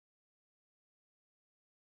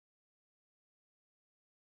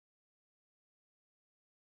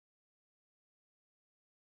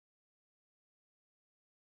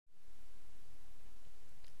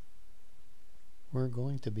We're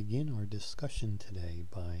going to begin our discussion today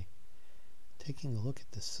by taking a look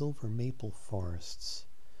at the silver maple forests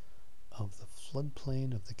of the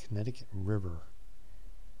floodplain of the Connecticut River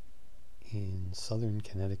in southern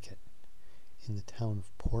Connecticut, in the town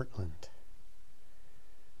of Portland.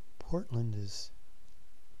 Portland is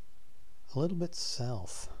a little bit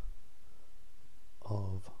south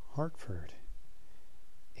of Hartford,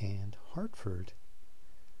 and Hartford,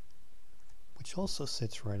 which also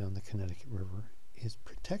sits right on the Connecticut River, is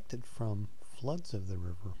protected from floods of the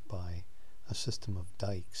river by a system of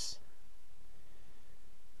dikes.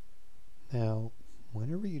 Now,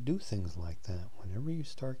 whenever you do things like that, whenever you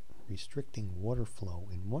start restricting water flow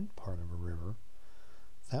in one part of a river,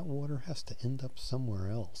 that water has to end up somewhere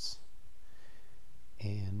else.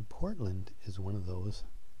 And Portland is one of those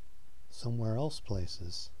somewhere else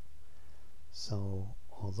places. So,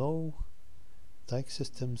 although dike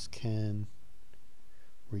systems can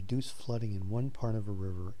reduce flooding in one part of a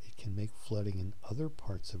river, it can make flooding in other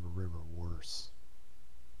parts of a river worse.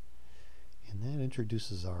 And that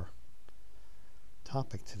introduces our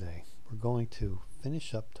topic today. We're going to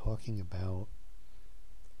finish up talking about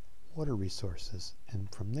water resources, and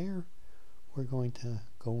from there we're going to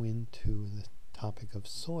go into the topic of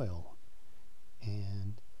soil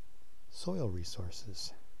and soil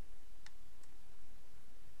resources.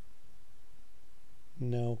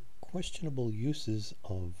 Now, questionable uses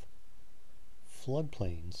of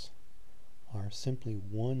floodplains are simply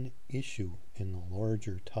one issue in the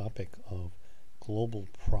larger topic of global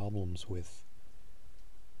problems with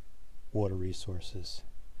water resources.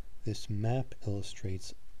 This map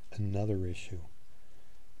illustrates another issue.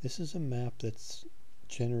 This is a map that's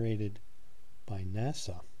generated by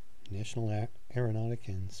NASA, National Aeronautic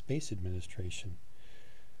and Space Administration,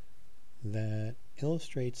 that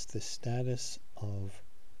illustrates the status of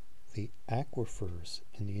the aquifers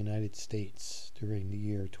in the United States during the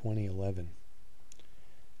year 2011.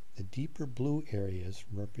 The deeper blue areas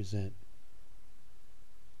represent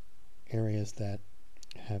areas that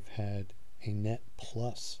have had a net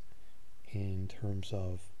plus in terms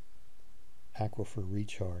of aquifer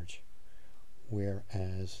recharge,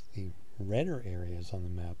 whereas the redder areas on the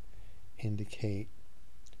map indicate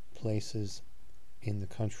places in the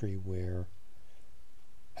country where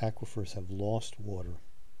aquifers have lost water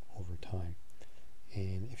over time.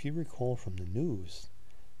 And if you recall from the news,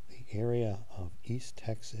 the area of East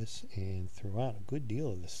Texas and throughout a good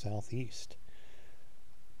deal of the Southeast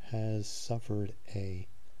has suffered a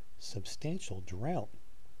substantial drought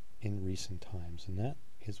in recent times, and that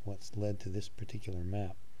is what's led to this particular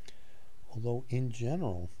map. Although in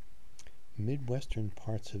general, Midwestern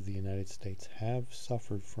parts of the United States have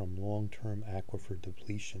suffered from long-term aquifer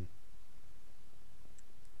depletion.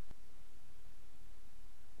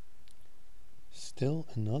 Still,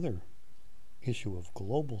 another issue of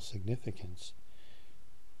global significance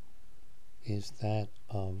is that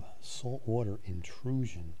of saltwater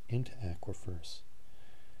intrusion into aquifers.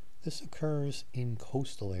 This occurs in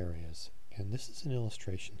coastal areas, and this is an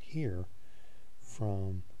illustration here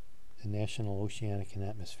from the National Oceanic and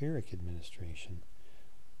Atmospheric Administration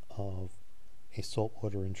of a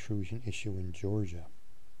saltwater intrusion issue in Georgia.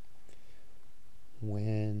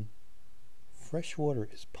 When fresh water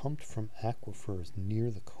is pumped from aquifers near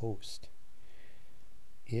the coast,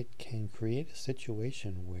 it can create a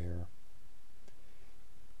situation where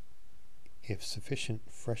if sufficient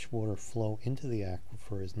freshwater flow into the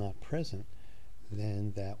aquifer is not present,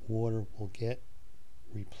 then that water will get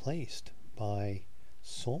replaced by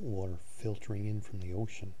salt water filtering in from the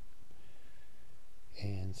ocean.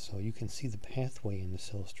 And so you can see the pathway in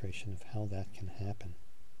this illustration of how that can happen.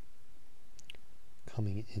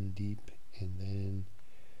 Coming in deep and then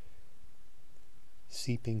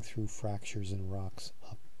seeping through fractures in rocks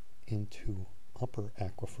up into upper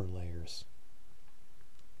aquifer layers.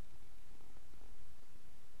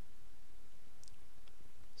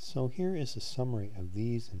 So here is a summary of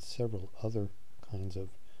these and several other kinds of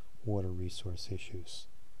water resource issues.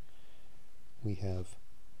 We have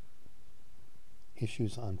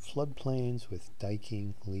issues on floodplains with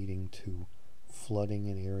diking leading to flooding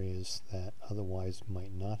in areas that otherwise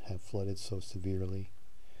might not have flooded so severely.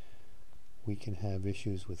 We can have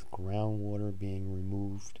issues with groundwater being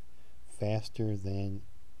removed faster than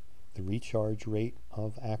the recharge rate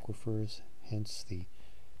of aquifers, hence the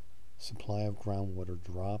supply of groundwater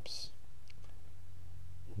drops.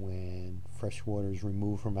 When fresh water is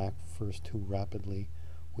removed from aquifers too rapidly,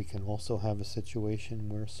 we can also have a situation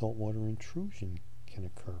where saltwater intrusion can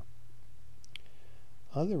occur.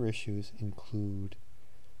 Other issues include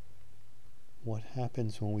what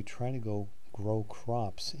happens when we try to go grow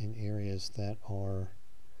crops in areas that are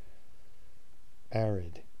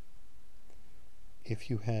arid. If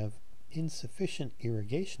you have insufficient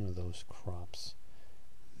irrigation of those crops,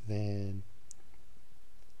 then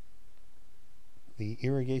the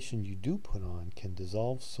irrigation you do put on can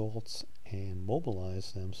dissolve salts and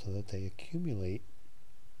mobilize them so that they accumulate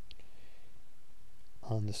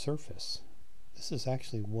on the surface. This is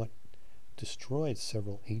actually what destroyed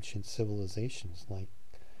several ancient civilizations, like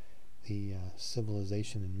the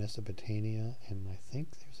civilization in Mesopotamia, and I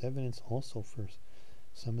think there's evidence also for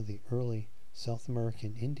some of the early South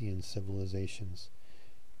American Indian civilizations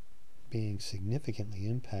being significantly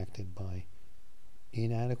impacted by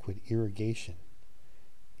inadequate irrigation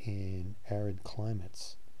in arid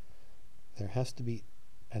climates. There has to be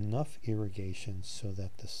enough irrigation so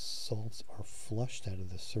that the salts are flushed out of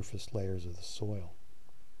the surface layers of the soil.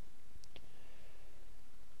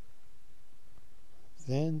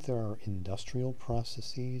 Then there are industrial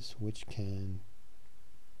processes which can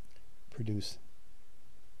produce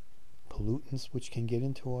pollutants which can get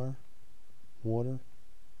into our water.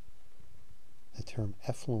 The term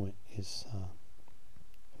effluent is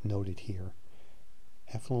noted here.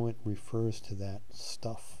 Effluent refers to that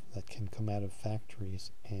stuff that can come out of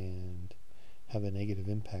factories and have a negative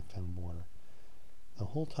impact on water. The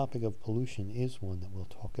whole topic of pollution is one that we'll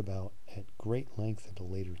talk about at great length at a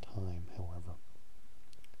later time, however.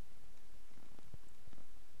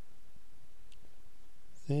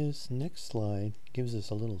 This next slide gives us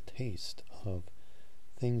a little taste of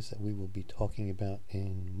things that we will be talking about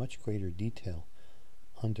in much greater detail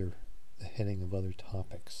under the heading of other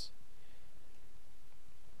topics.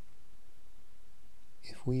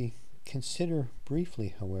 If we consider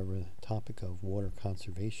briefly, however, the topic of water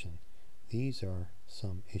conservation, these are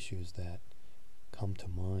some issues that come to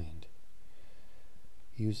mind.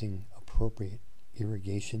 Using appropriate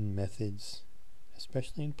irrigation methods,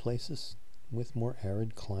 especially in places with more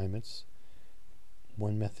arid climates.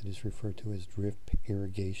 One method is referred to as drip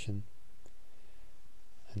irrigation.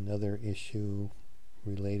 Another issue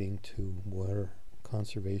relating to water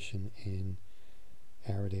conservation in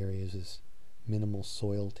arid areas is minimal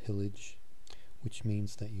soil tillage, which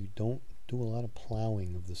means that you don't do a lot of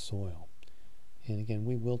plowing of the soil. And again,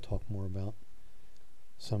 we will talk more about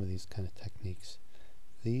some of these kind of techniques.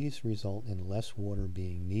 These result in less water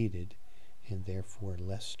being needed and therefore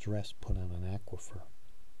less stress put on an aquifer.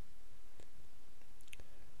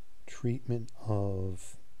 Treatment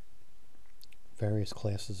of various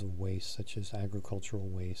classes of waste, such as agricultural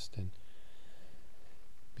waste and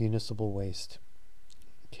municipal waste,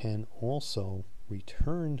 can also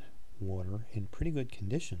return water in pretty good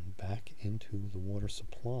condition back into the water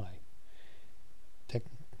supply.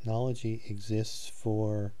 Technology exists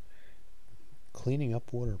for cleaning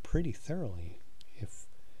up water pretty thoroughly if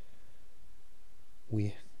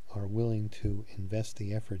we are willing to invest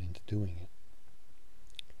the effort into doing it.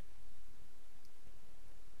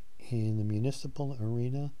 In the municipal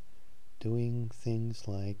arena, doing things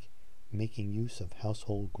like making use of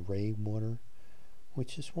household gray water,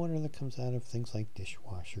 which is water that comes out of things like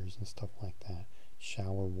dishwashers and stuff like that,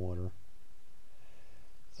 shower water.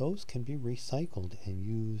 Those can be recycled and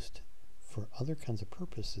used for other kinds of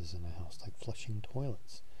purposes in a house, like flushing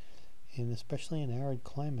toilets. And especially in arid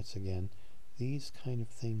climates, again, these kind of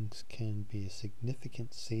things can be a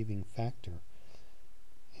significant saving factor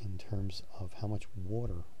in terms of how much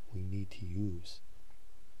water we need to use.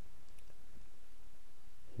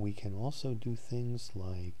 We can also do things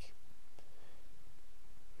like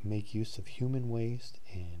make use of human waste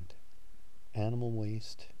and animal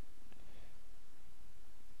waste,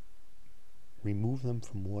 remove them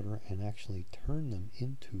from water and actually turn them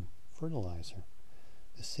into fertilizer.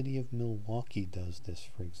 The city of Milwaukee does this,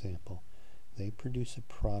 for example. They produce a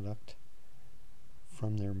product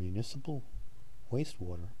from their municipal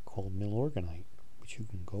wastewater called Milorganite, which you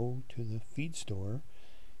can go to the feed store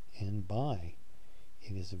and buy.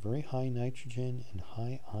 It is a very high nitrogen and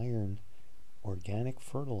high iron organic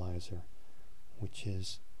fertilizer, which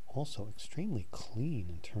is also extremely clean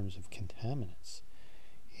in terms of contaminants.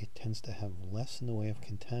 It tends to have less in the way of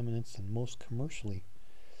contaminants than most commercially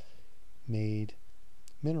made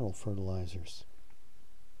mineral fertilizers.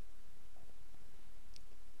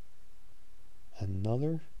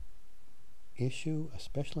 Another issue,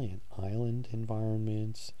 especially in island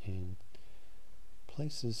environments and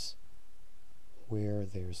places where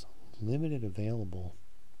there's limited available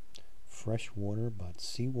fresh water but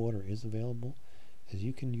seawater is available, is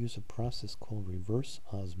you can use a process called reverse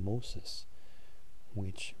osmosis,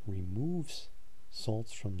 which removes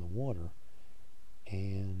salts from the water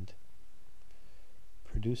and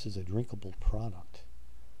produces a drinkable product.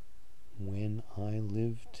 When I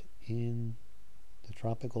lived in the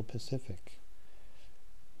tropical Pacific,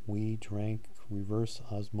 we drank reverse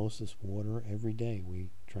osmosis water every day. We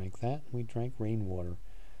drank that, and we drank rainwater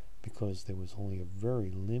because there was only a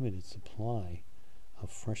very limited supply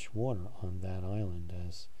of fresh water on that island,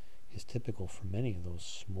 as is typical for many of those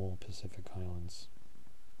small Pacific islands.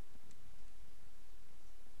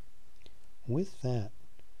 With that,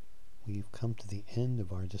 we've come to the end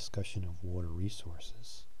of our discussion of water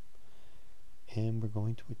resources, and we're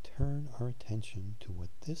going to turn our attention to what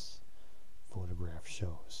this photograph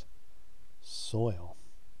shows: soil.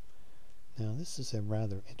 Now, this is a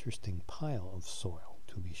rather interesting pile of soil,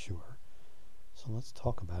 to be sure, so let's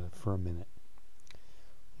talk about it for a minute.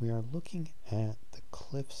 We are looking at the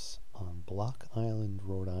cliffs on Block Island,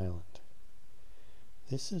 Rhode Island.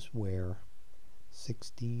 This is where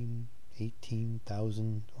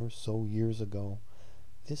 18,000 or so years ago,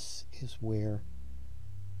 this is where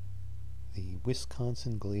the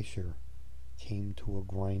Wisconsin Glacier came to a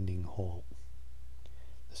grinding halt,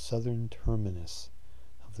 the southern terminus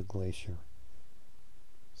of the glacier.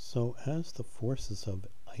 So as the forces of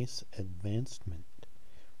ice advancement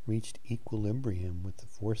reached equilibrium with the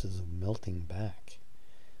forces of melting back,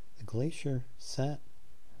 the glacier sat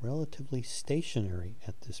relatively stationary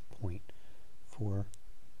at this point for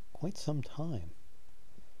quite some time.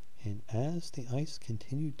 And as the ice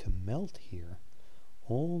continued to melt here,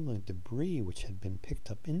 all the debris which had been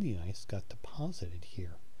picked up in the ice got deposited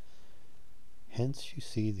here. Hence you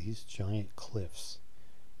see these giant cliffs.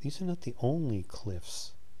 These are not the only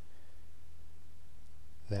cliffs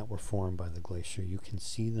that were formed by the glacier. You can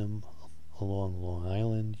see them along Long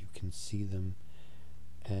Island. You can see them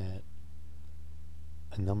at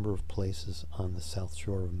a number of places on the south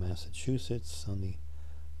shore of Massachusetts, on the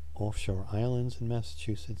offshore islands in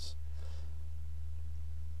Massachusetts.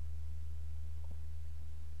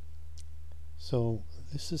 So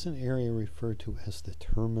this is an area referred to as the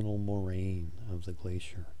terminal moraine of the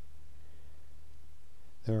glacier.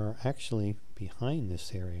 There are actually, behind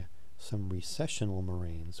this area, some recessional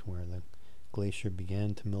moraines where the glacier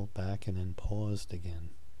began to melt back and then paused again.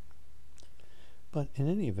 But in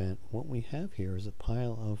any event, what we have here is a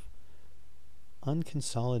pile of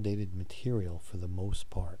unconsolidated material for the most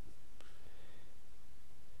part.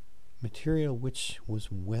 Material which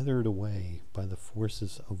was weathered away by the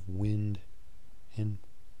forces of wind and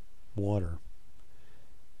water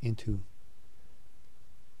into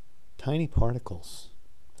tiny particles,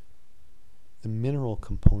 the mineral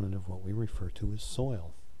component of what we refer to as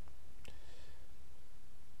soil.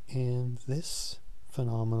 And this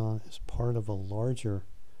phenomenon is part of a larger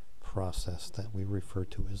process that we refer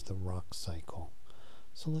to as the rock cycle.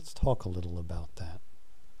 So let's talk a little about that.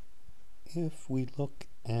 If we look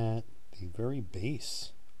at the very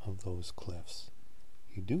base of those cliffs,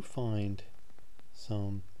 you do find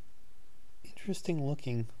some interesting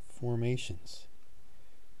looking formations.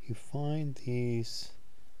 You find these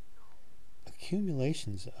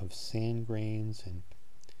accumulations of sand grains and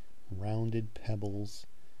rounded pebbles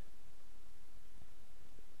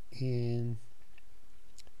in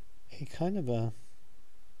a kind of a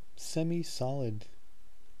semi-solid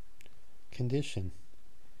condition.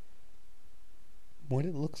 What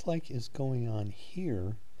it looks like is going on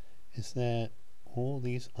here is that all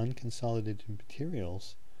these unconsolidated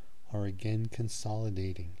materials are again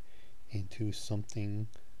consolidating into something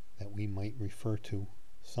that we might refer to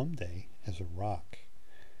someday as a rock.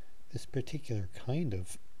 This particular kind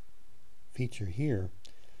of feature here,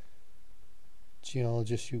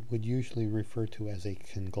 geologists would usually refer to as a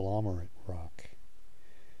conglomerate rock.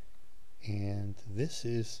 And this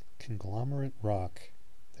is conglomerate rock,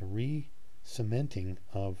 the re-cementing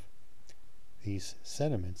of these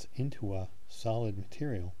sediments into a solid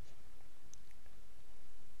material.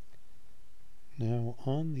 Now,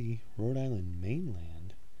 on the Rhode Island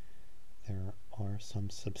mainland, there are some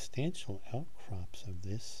substantial outcrops of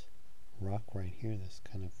this rock right here, this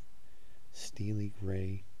kind of steely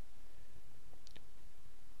gray,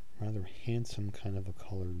 rather handsome kind of a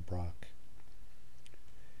colored rock.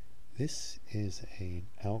 This is an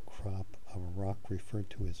outcrop of a rock referred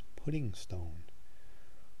to as pudding stone,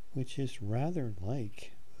 which is rather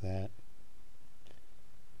like that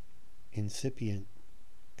incipient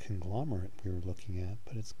conglomerate we were looking at,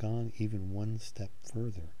 but it's gone even one step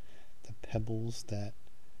further. The pebbles that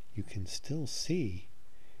you can still see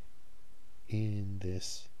in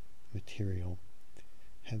this material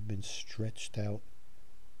have been stretched out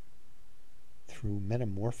through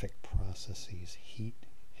metamorphic processes, heat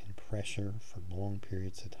and pressure for long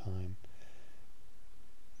periods of time.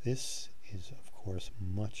 This is, of course,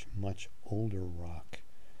 much, much older rock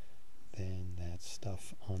than that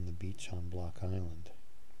stuff on the beach on Block Island.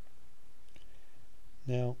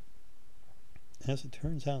 Now, As it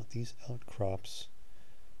turns out, these outcrops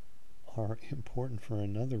are important for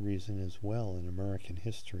another reason as well in American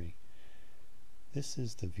history. This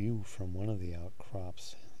is the view from one of the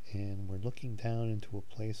outcrops, and we're looking down into a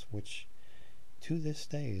place which to this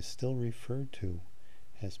day is still referred to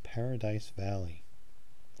as Paradise Valley.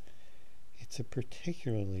 It's a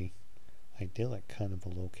particularly idyllic kind of a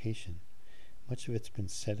location. Much of it's been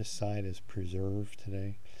set aside as preserved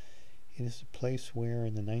today. It is a place where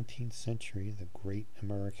in the 19th century the great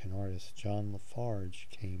American artist John Lafarge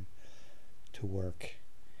came to work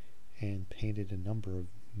and painted a number of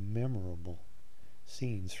memorable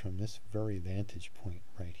scenes from this very vantage point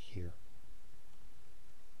right here.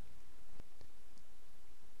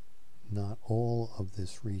 Not all of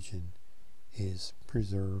this region is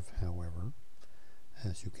preserved, however.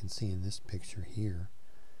 As you can see in this picture here,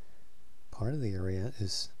 part of the area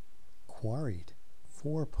is quarried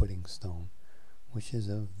for pudding stone, which is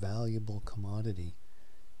a valuable commodity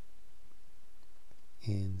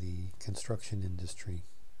in the construction industry.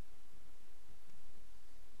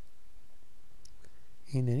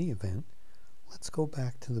 In any event, let's go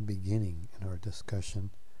back to the beginning in our discussion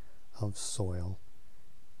of soil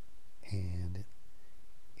and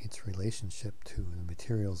its relationship to the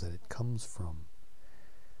materials that it comes from.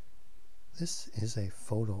 This is a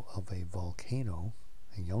photo of a volcano,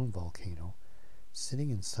 a young volcano, sitting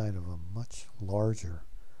inside of a much larger,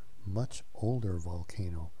 much older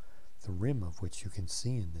volcano, the rim of which you can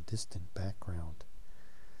see in the distant background.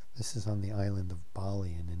 This is on the island of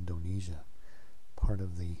Bali in Indonesia, part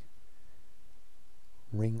of the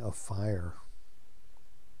Ring of Fire.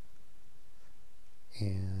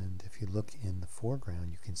 And if you look in the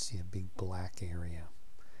foreground, you can see a big black area,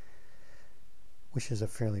 which is a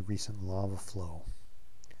fairly recent lava flow.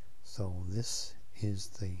 So this is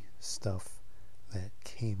the stuff that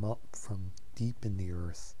came up from deep in the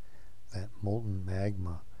earth, that molten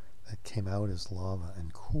magma that came out as lava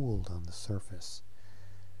and cooled on the surface.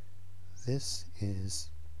 This is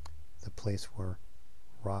the place where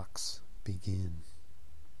rocks begin.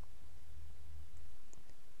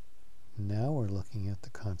 Now we're looking at the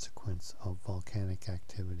consequence of volcanic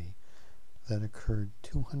activity that occurred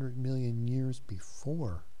 200 million years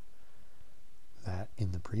before that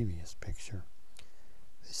in the previous picture.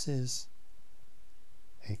 This is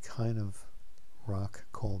a kind of rock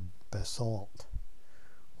called basalt,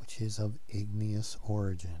 which is of igneous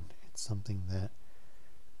origin. It's something that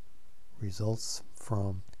results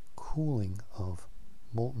from cooling of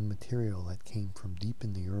molten material that came from deep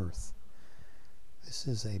in the earth. This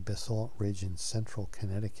is a basalt ridge in central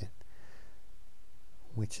Connecticut,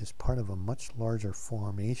 which is part of a much larger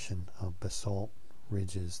formation of basalt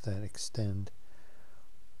ridges that extend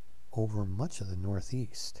over much of the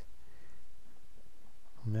Northeast.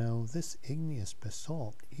 Now, this igneous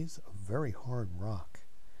basalt is a very hard rock,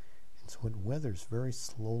 and so it weathers very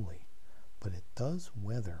slowly, but it does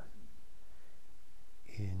weather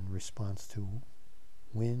in response to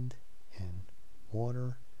wind and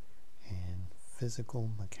water and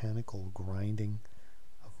physical, mechanical grinding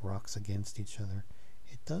of rocks against each other.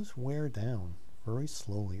 It does wear down very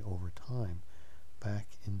slowly over time back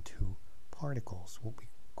into particles, what we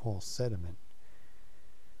call sediment,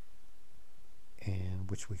 and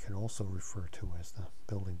which we could also refer to as the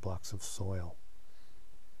building blocks of soil.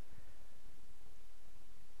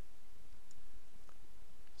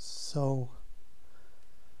 So,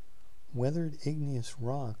 weathered igneous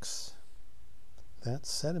rocks, that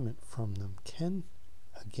sediment from them can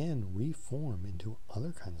again reform into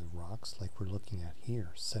other kinds of rocks like we're looking at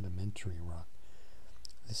here, sedimentary rock.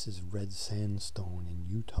 This is red sandstone in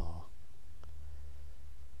Utah.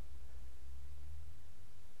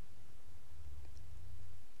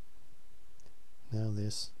 Now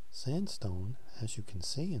this sandstone, as you can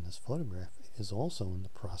see in this photograph, is also in the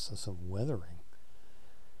process of weathering.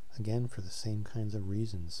 Again, for the same kinds of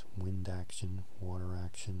reasons, wind action, water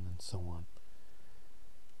action, and so on.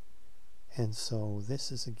 And so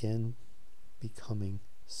this is again becoming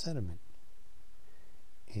sediment.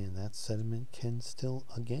 And that sediment can still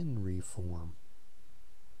again reform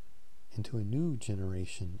into a new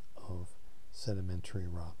generation of sedimentary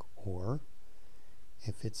rock. Or,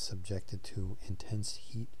 if it's subjected to intense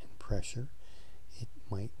heat and pressure, it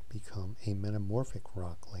might become a metamorphic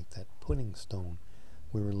rock like that pudding stone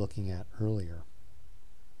we were looking at earlier.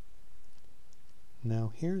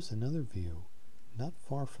 Now here's another view, not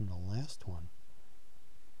far from the last one,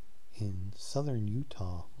 in southern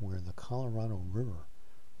Utah, where the Colorado River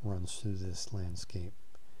runs through this landscape.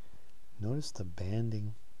 Notice the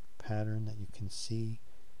banding pattern that you can see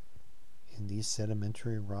in these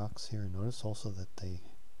sedimentary rocks here. Notice also that they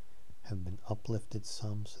have been uplifted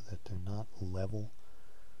some so that they're not level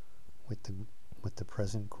with the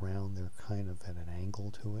present ground. They're kind of at an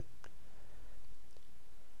angle to it.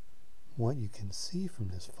 What you can see from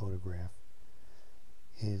this photograph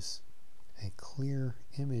is a clear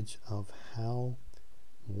image of how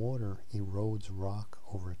water erodes rock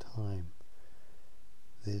over time.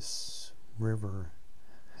 This river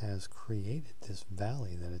has created this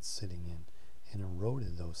valley that it's sitting in and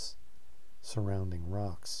eroded those surrounding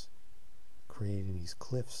rocks, creating these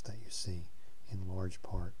cliffs that you see in large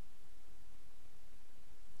part.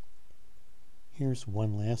 Here's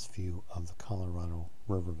one last view of the Colorado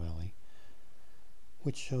River Valley,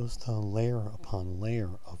 which shows the layer upon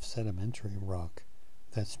layer of sedimentary rock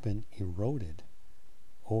that's been eroded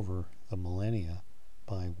over the millennia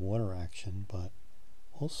by water action, but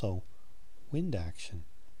also wind action.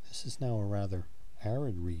 This is now a rather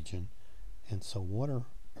arid region, and so water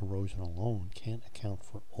erosion alone can't account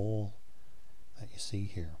for all that you see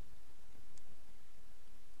here.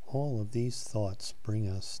 All of these thoughts bring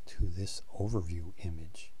us to this overview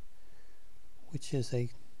image, which is a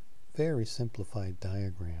very simplified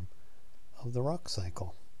diagram of the rock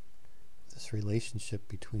cycle, this relationship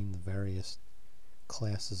between the various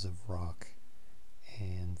classes of rock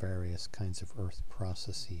and various kinds of earth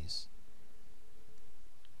processes.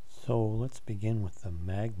 So let's begin with the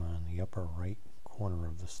magma in the upper right corner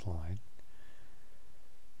of the slide.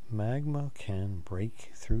 Magma can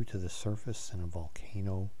break through to the surface in a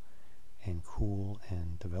volcano and cool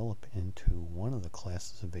and develop into one of the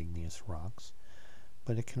classes of igneous rocks,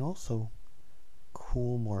 but it can also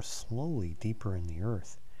cool more slowly deeper in the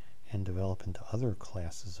earth and develop into other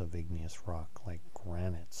classes of igneous rock like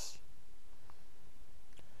granites.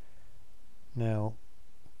 Now,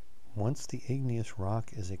 once the igneous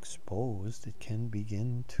rock is exposed, it can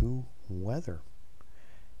begin to weather,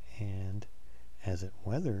 and as it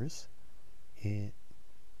weathers, it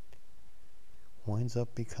winds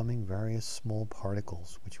up becoming various small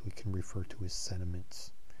particles, which we can refer to as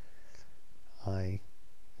sediments. I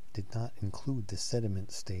did not include the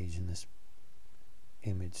sediment stage in this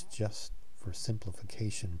image just for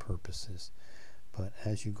simplification purposes, but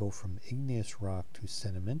as you go from igneous rock to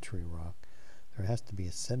sedimentary rock, there has to be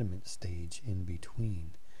a sediment stage in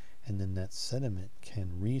between, and then that sediment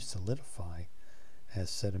can re-solidify as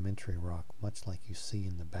sedimentary rock, much like you see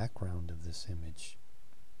in the background of this image.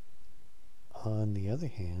 On the other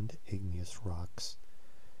hand, igneous rocks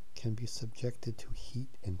can be subjected to heat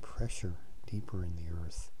and pressure deeper in the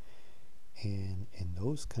earth, and in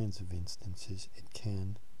those kinds of instances it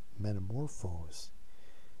can metamorphose.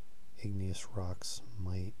 Igneous rocks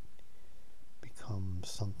might become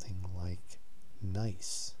something like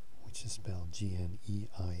gneiss, which is spelled Gneiss.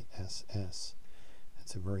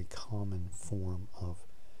 That's a very common form of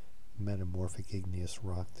metamorphic igneous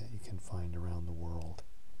rock that you can find around the world.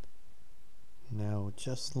 Now,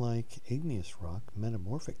 just like igneous rock,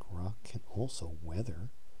 metamorphic rock can also weather,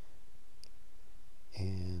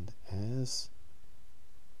 and as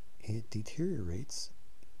it deteriorates,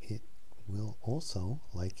 it will also,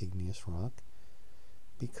 like igneous rock,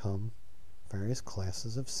 become various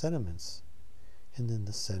classes of sediments, and then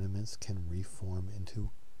the sediments can reform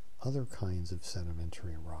into other kinds of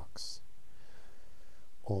sedimentary rocks.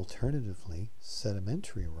 Alternatively,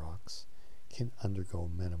 sedimentary rocks can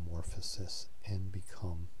undergo metamorphosis and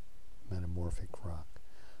become metamorphic rock.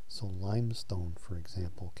 So limestone, for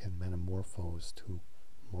example, can metamorphose to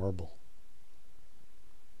marble.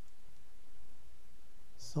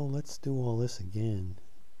 So let's do all this again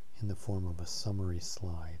in the form of a summary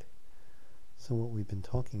slide. So what we've been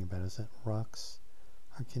talking about is that rocks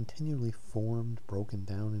are continually formed, broken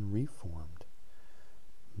down, and reformed.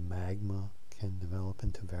 Magma can develop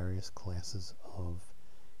into various classes of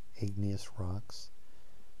igneous rocks,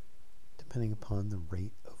 depending upon the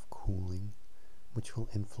rate of cooling, which will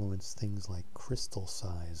influence things like crystal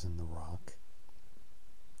size in the rock.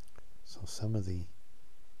 So some of the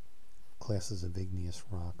classes of igneous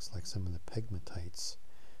rocks, like some of the pegmatites,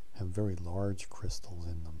 have very large crystals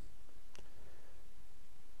in them.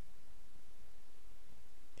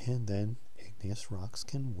 And then igneous rocks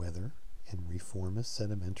can weather and reform as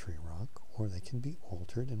sedimentary rock, or they can be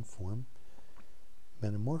altered and form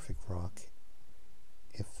metamorphic rock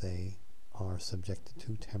if they are subjected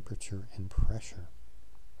to temperature and pressure.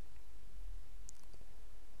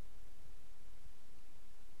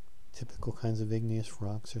 Typical kinds of igneous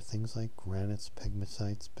rocks are things like granites,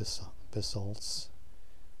 pegmatites, basalts,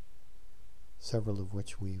 several of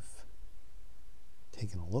which we've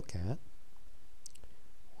taken a look at,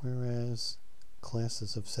 whereas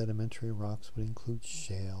classes of sedimentary rocks would include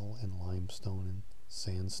shale and limestone and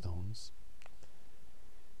sandstones.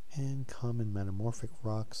 And common metamorphic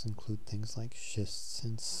rocks include things like schists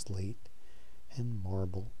and slate and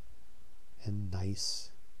marble and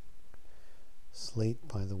gneiss. Slate,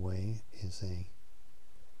 by the way, is a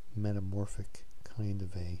metamorphic kind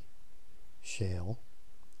of a shale.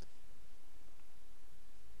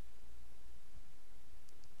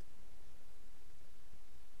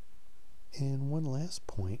 And one last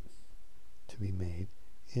point to be made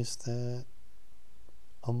is that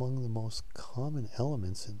among the most common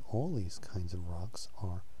elements in all these kinds of rocks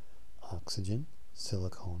are oxygen,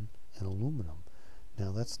 silicon, and aluminum.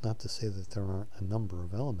 Now, that's not to say that there aren't a number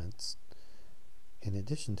of elements in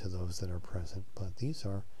addition to those that are present, but these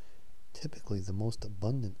are typically the most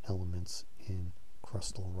abundant elements in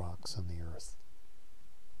crustal rocks on the Earth.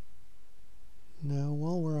 Now,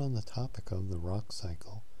 while we're on the topic of the rock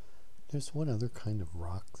cycle, there's one other kind of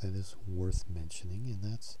rock that is worth mentioning, and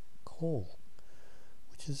that's coal,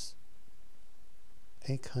 which is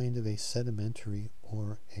a kind of a sedimentary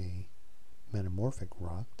or a metamorphic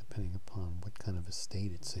rock, depending upon what kind of a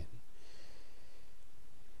state it's in.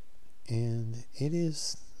 And it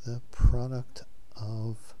is the product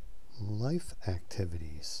of life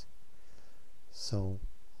activities. So,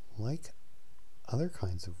 like other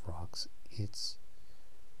kinds of rocks, it's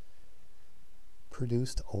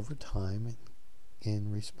produced over time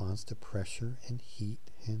in response to pressure and heat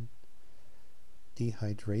and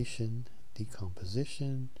dehydration,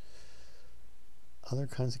 decomposition, other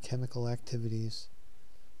kinds of chemical activities.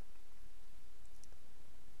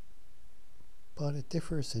 But it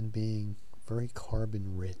differs in being very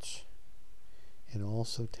carbon rich. It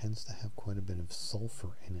also tends to have quite a bit of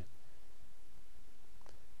sulfur in it,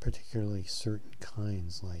 particularly certain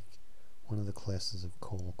kinds, like one of the classes of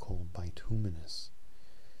coal called bituminous.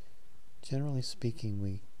 Generally speaking,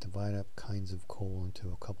 we divide up kinds of coal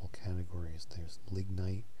into a couple categories. There's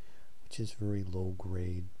lignite, which is very low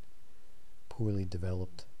grade, poorly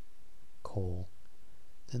developed coal.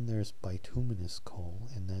 Then there's bituminous coal,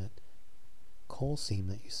 and that coal seam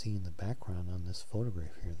that you see in the background on this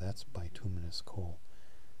photograph here, that's bituminous coal,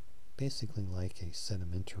 basically like a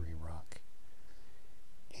sedimentary rock.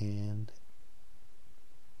 And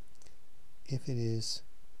if it is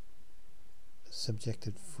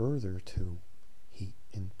subjected further to heat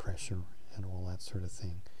and pressure and all that sort of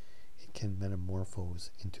thing, it can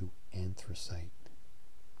metamorphose into anthracite,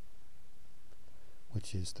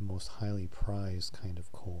 which is the most highly prized kind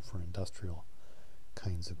of coal for industrial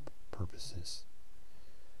kinds of purposes.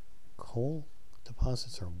 Coal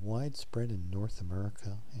deposits are widespread in North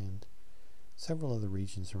America and several other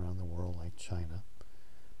regions around the world, like China,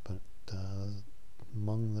 but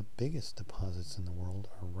among the biggest deposits in the world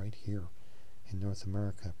are right here in North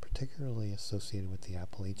America, particularly associated with the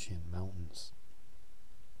Appalachian Mountains.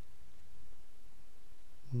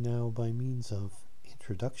 Now, by means of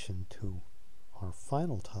introduction to our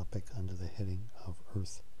final topic under the heading of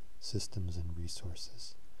Earth Systems and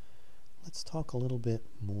Resources, let's talk a little bit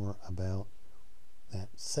more about that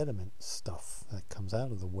sediment stuff that comes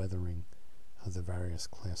out of the weathering of the various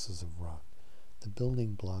classes of rock, the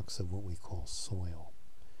building blocks of what we call soil.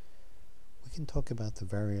 We can talk about the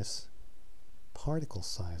various particle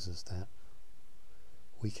sizes that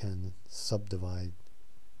we can subdivide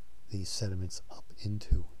these sediments up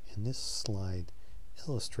into, and this slide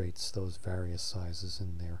illustrates those various sizes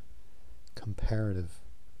and their comparative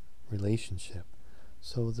relationship.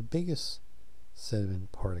 So the biggest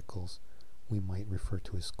sediment particles we might refer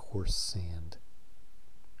to as coarse sand.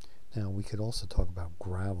 Now, we could also talk about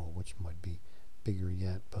gravel, which might be bigger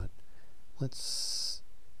yet, but let's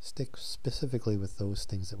stick specifically with those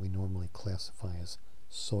things that we normally classify as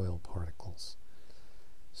soil particles.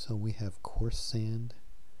 So we have coarse sand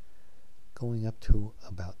going up to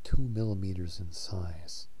about 2 millimeters in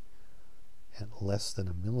size. At less than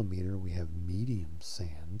a millimeter, we have medium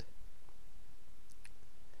sand,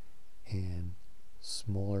 and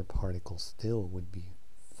smaller particles still would be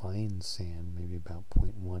fine sand, maybe about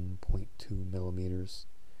 0.1, 0.2 millimeters.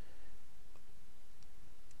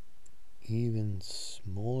 Even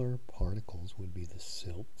smaller particles would be the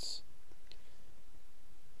silts,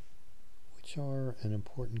 which are an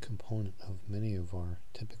important component of many of our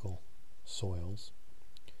typical soils.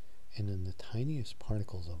 And then the tiniest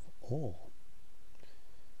particles of all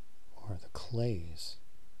are the clays,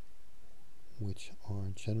 which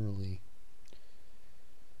are generally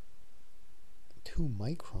 2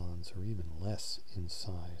 microns or even less in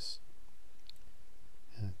size.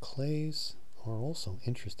 Clays are also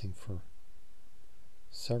interesting for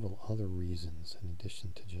several other reasons in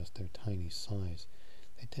addition to just their tiny size.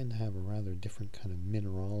 They tend to have a rather different kind of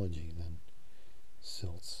mineralogy than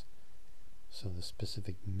silts. So the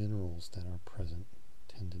specific minerals that are present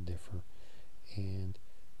tend to differ, and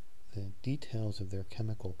the details of their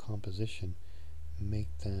chemical composition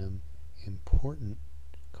make them important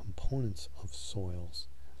components of soils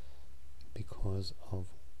because of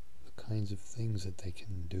the kinds of things that they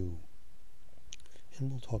can do.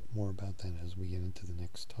 And we'll talk more about that as we get into the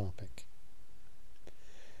next topic.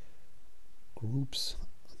 Groups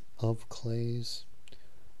of clays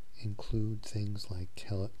include things like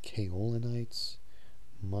kaolinites,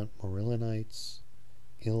 montmorillonites,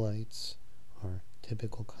 illites are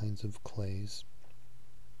typical kinds of clays.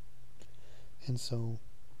 And so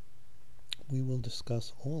we will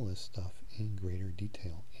discuss all this stuff in greater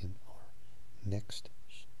detail in our next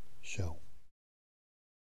show.